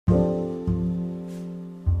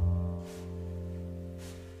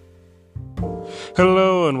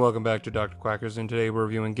Hello and welcome back to Dr. Quackers, and today we're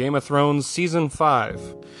reviewing Game of Thrones Season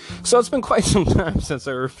 5. So it's been quite some time since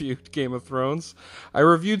I reviewed Game of Thrones. I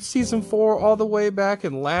reviewed Season 4 all the way back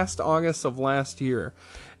in last August of last year.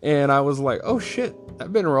 And I was like, oh shit,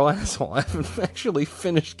 I've been a real asshole. I haven't actually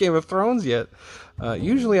finished Game of Thrones yet.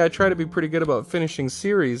 Usually I try to be pretty good about finishing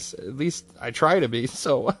series. At least I try to be.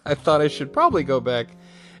 So I thought I should probably go back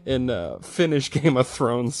and finish Game of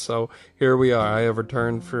Thrones. So here we are. I have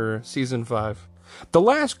returned for Season 5. The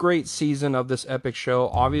last great season of this epic show,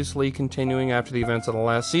 obviously continuing after the events of the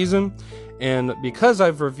last season, and because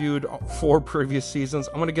I've reviewed 4 previous seasons,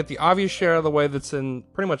 I'm going to get the obvious share out of the way that's in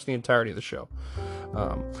pretty much the entirety of the show.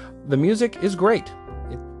 The music is great.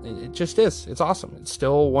 It just is. It's awesome. It's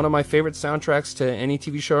still one of my favorite soundtracks to any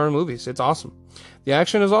TV show or movies. It's awesome. The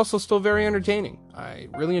action is also still very entertaining. I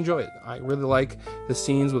really enjoy it. I really like the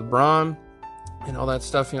scenes with Bronn and all that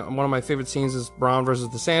stuff. One of my favorite scenes is Bronn versus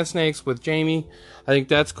the Sand Snakes with Jaime. I think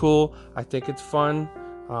that's cool. I think it's fun.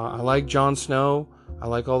 I like Jon Snow. I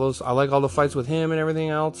like all the fights with him and everything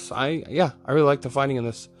else. I really like the fighting in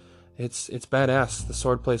this. It's badass. The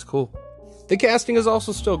swordplay's cool. The casting is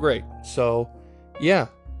also still great. So, yeah.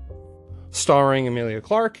 Starring Emilia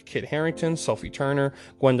Clarke, Kit Harington, Sophie Turner,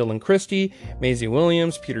 Gwendolyn Christie, Maisie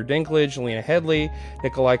Williams, Peter Dinklage, Lena Headey,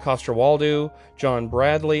 Nikolai Coster-Waldau, John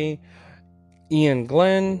Bradley, Ian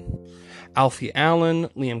Glenn, Alfie Allen,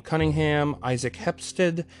 Liam Cunningham, Isaac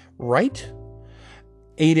Hempstead Wright,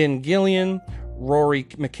 Aidan Gillian, Rory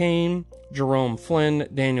McCain, Jerome Flynn,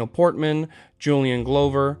 Daniel Portman, Julian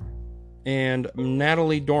Glover, and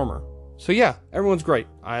Natalie Dormer. So yeah, everyone's great.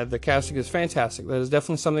 The casting is fantastic. That is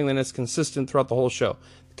definitely something that is consistent throughout the whole show.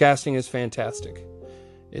 The casting is fantastic.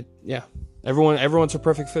 Everyone's a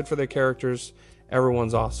perfect fit for their characters.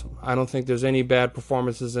 Everyone's awesome. I don't think there's any bad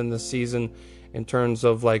performances in this season in terms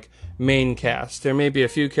of like main cast. There may be a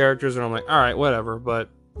few characters and I'm like, all right, whatever, but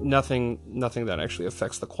nothing that actually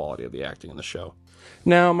affects the quality of the acting in the show.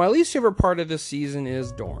 Now, my least favorite part of this season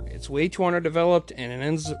is Dorne. It's way too underdeveloped and it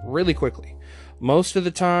ends really quickly. Most of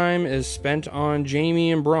the time is spent on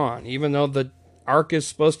Jaime and Bronn, even though the arc is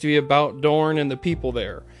supposed to be about Dorne and the people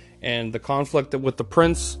there, and the conflict with the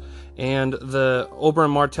prince and the Oberyn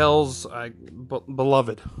Martell's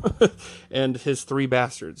beloved and his 3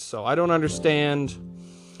 bastards. So I don't understand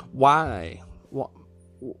why do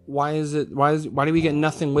we get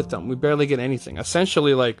nothing with them? We barely get anything.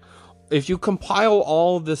 Essentially, like, if you compile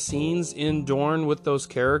all the scenes in Dorne with those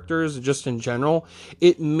characters, just in general,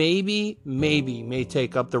 it maybe may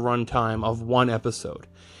take up the runtime of 1 episode.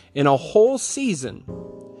 In a whole season,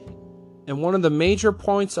 and one of the major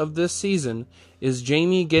points of this season is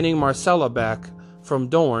Jaime getting Myrcella back from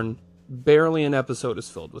Dorne. Barely an episode is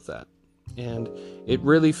filled with that. And it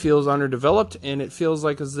really feels underdeveloped, and it feels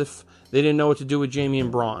like as if they didn't know what to do with Jaime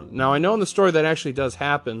and Bronn. Now, I know in the story that actually does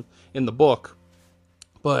happen in the book,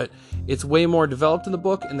 but it's way more developed in the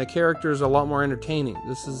book, and the characters are a lot more entertaining.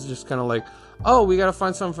 This is just kind of like, oh, we gotta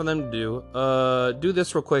find something for them to do. Do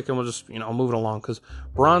this real quick, and we'll just, move it along. Because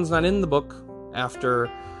Bronn's not in the book after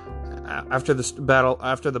the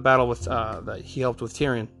battle with that he helped with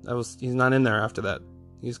Tyrion. He's not in there after that.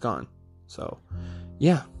 He's gone. So,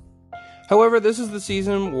 yeah. However, this is the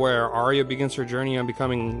season where Arya begins her journey on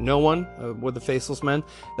becoming no one with the Faceless Men.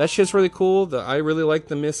 That shit's really cool. I really like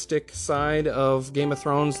the mystic side of Game of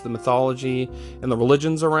Thrones, the mythology and the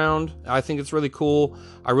religions around. I think it's really cool.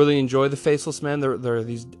 I really enjoy the Faceless Men. They're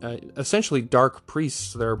these essentially dark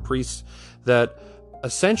priests. They're priests that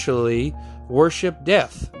essentially worship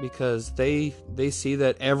death because they see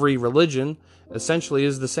that every religion essentially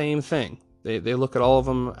is the same thing. They look at all of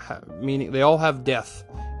them, meaning they all have death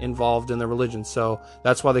involved in their religion. So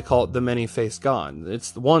that's why they call it the many-faced God. It's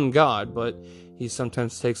the one God, but he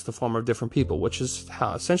sometimes takes the form of different people, which is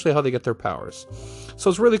essentially how they get their powers. So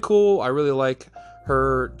it's really cool. I really like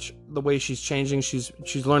the way she's changing.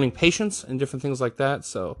 She's learning patience and different things like that.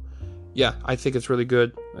 So yeah, I think it's really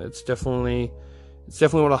good. It's definitely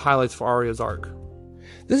one of the highlights for Arya's arc.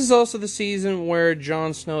 This is also the season where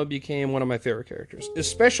Jon Snow became one of my favorite characters,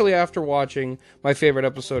 especially after watching my favorite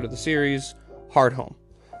episode of the series, Hardhome.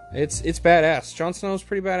 It's badass. Jon Snow is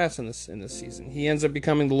pretty badass in this season. He ends up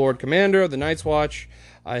becoming the Lord Commander of the Night's Watch.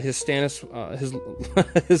 His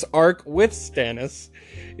arc with Stannis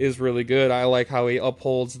is really good. I like how he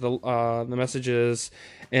upholds the messages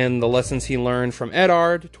and the lessons he learned from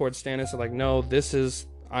Eddard towards Stannis. Like, no, this is.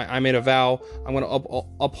 I made a vow. I'm going to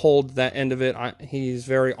uphold that end of it. He's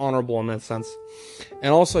very honorable in that sense.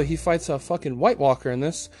 And also, he fights a fucking White Walker in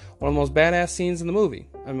this. One of the most badass scenes in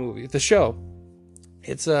the show.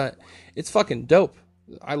 It's fucking dope.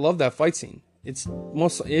 I love that fight scene. It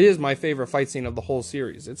is my favorite fight scene of the whole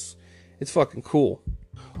series. It's It's fucking cool.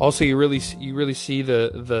 Also, you really see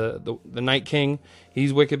the Night King.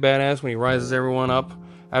 He's wicked badass when he rises everyone up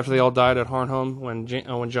after they all died at Harnhome when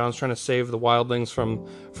Jon's trying to save the wildlings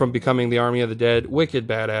from becoming the army of the dead. Wicked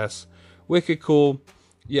badass, wicked cool.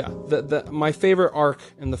 Yeah, my favorite arc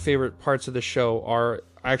and the favorite parts of the show are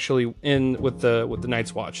actually in with the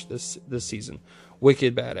Night's Watch this season.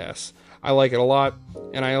 Wicked badass. I like it a lot,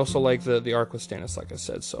 and I also like the arc with Stannis, like I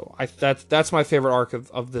said. So that's my favorite arc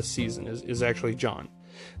of this season is actually Jon.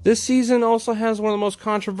 This season also has one of the most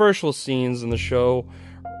controversial scenes in the show.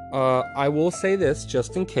 I will say this,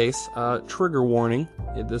 just in case, trigger warning.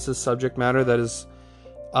 This is subject matter that is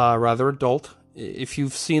rather adult. If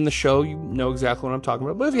you've seen the show, you know exactly what I'm talking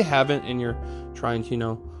about. But if you haven't, and you're trying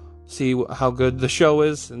to, see how good the show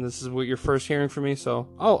is, and this is what you're first hearing from me, so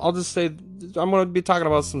I'll just say I'm going to be talking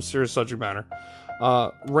about some serious subject matter.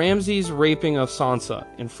 Ramsay's raping of Sansa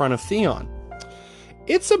in front of Theon.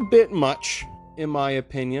 It's a bit much, in my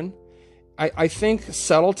opinion. I think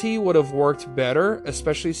subtlety would have worked better,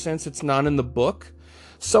 especially since it's not in the book.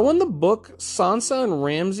 So in the book, Sansa and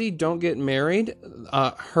Ramsay don't get married.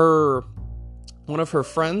 One of her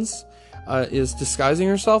friends is disguising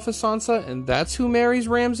herself as Sansa, and that's who marries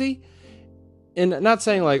Ramsay. And not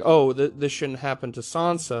saying like, this shouldn't happen to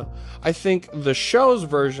Sansa. I think the show's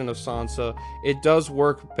version of Sansa, it does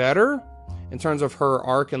work better in terms of her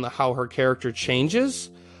arc and how her character changes.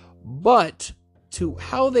 But to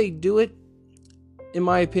how they do it, in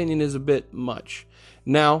my opinion, is a bit much.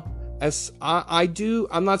 Now, as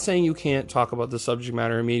I'm not saying you can't talk about the subject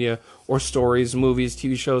matter in media or stories, movies,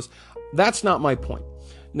 TV shows. That's not my point.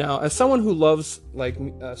 Now, as someone who loves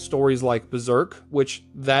stories like Berserk, which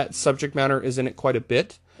that subject matter is in it quite a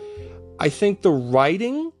bit, I think the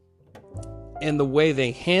writing and the way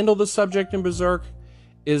they handle the subject in Berserk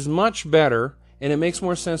is much better, and it makes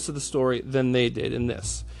more sense to the story than they did in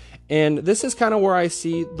this. And this is kind of where I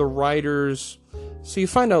see the writers. So you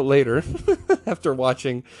find out later, after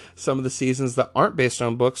watching some of the seasons that aren't based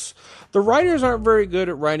on books, the writers aren't very good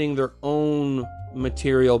at writing their own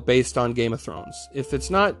material based on Game of Thrones. If it's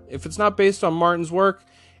not based on Martin's work,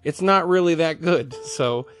 it's not really that good.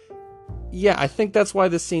 So yeah, I think that's why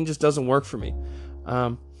this scene just doesn't work for me.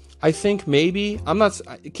 I think maybe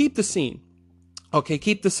keep the scene. Okay,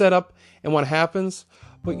 keep the setup and what happens,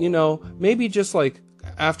 but maybe just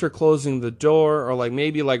after closing the door, or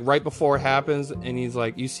maybe right before it happens, and he's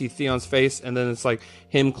you see Theon's face, and then it's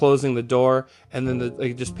him closing the door, and then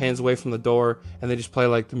it just pans away from the door, and they just play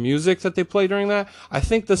the music that they play during that. I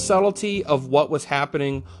think the subtlety of what was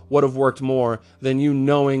happening would have worked more than you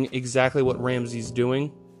knowing exactly what Ramsay's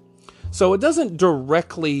doing. So it doesn't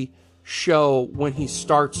directly show when he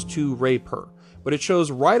starts to rape her, but it shows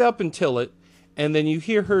right up until it, and then you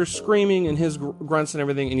hear her screaming and his grunts and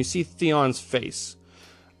everything, and you see Theon's face.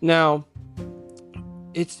 Now,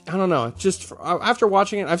 I don't know, just after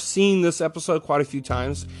watching it, I've seen this episode quite a few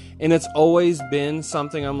times, and it's always been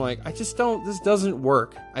something I'm this doesn't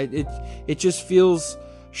work. It just feels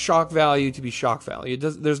shock value to be shock value.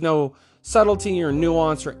 There's no subtlety or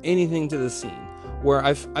nuance or anything to the scene, where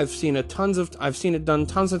I've seen it done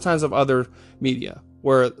tons of times of other media,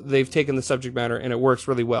 where they've taken the subject matter and it works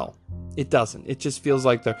really well. It doesn't. It just feels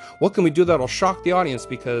what can we do that'll shock the audience,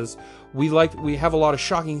 because we have a lot of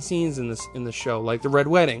shocking scenes in the show, like the Red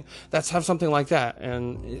Wedding. Let's have something like that,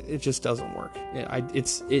 and it just doesn't work.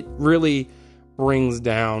 It really brings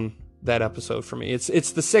down that episode for me. It's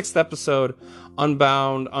the 6th episode,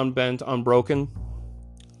 Unbound, Unbent, Unbroken.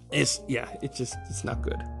 It's not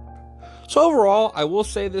good. So overall, I will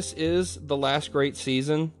say this is the last great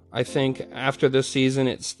season. I think after this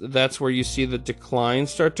season, that's where you see the decline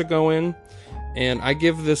start to go in. And I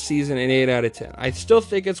give this season an 8 out of 10. I still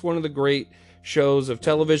think it's one of the great shows of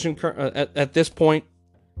television at this point.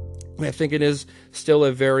 I think it is still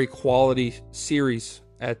a very quality series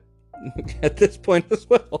at this point as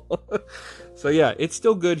well. So yeah, it's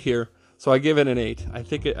still good here. So I give it an 8. I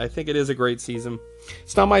think it is a great season.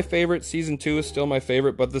 It's not my favorite. Season 2 is still my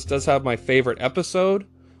favorite, but this does have my favorite episode,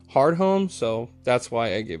 Hardhome, so that's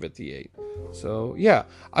why I give it the 8. So yeah,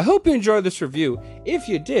 I hope you enjoyed this review. If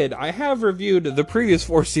you did, I have reviewed the previous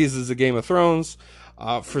 4 seasons of Game of Thrones.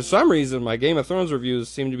 For some reason, my Game of Thrones reviews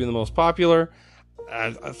seem to be the most popular.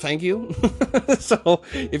 Thank you. So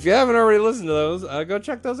if you haven't already listened to those, go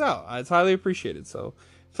check those out. It's highly appreciated, so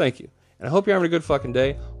thank you. And I hope you're having a good fucking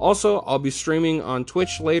day. Also, I'll be streaming on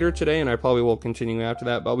Twitch later today, and I probably will continue after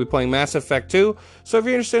that, but I'll be playing Mass Effect 2. So if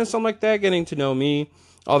you're interested in something like that, getting to know me,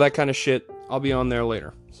 all that kind of shit, I'll be on there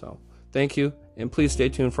later. So thank you, and please stay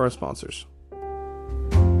tuned for our sponsors.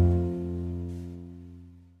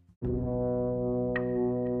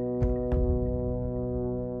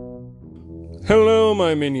 Hello,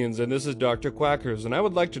 my minions, and this is Dr. Quackers, and I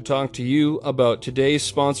would like to talk to you about today's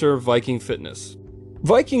sponsor, Viking Fitness.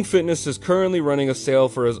 Viking Fitness is currently running a sale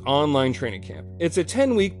for his online training camp. It's a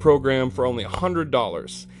 10-week program for only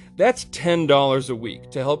 $100. That's $10 a week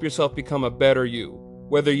to help yourself become a better you.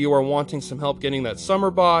 Whether you are wanting some help getting that summer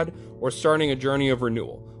bod or starting a journey of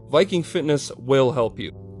renewal, Viking Fitness will help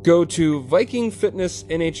you. Go to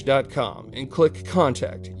VikingFitnessNH.com and click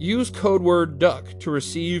Contact. Use code word DUCK to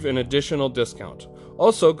receive an additional discount.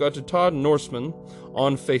 Also, go to Todd Norseman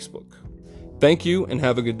on Facebook. Thank you and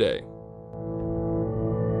have a good day.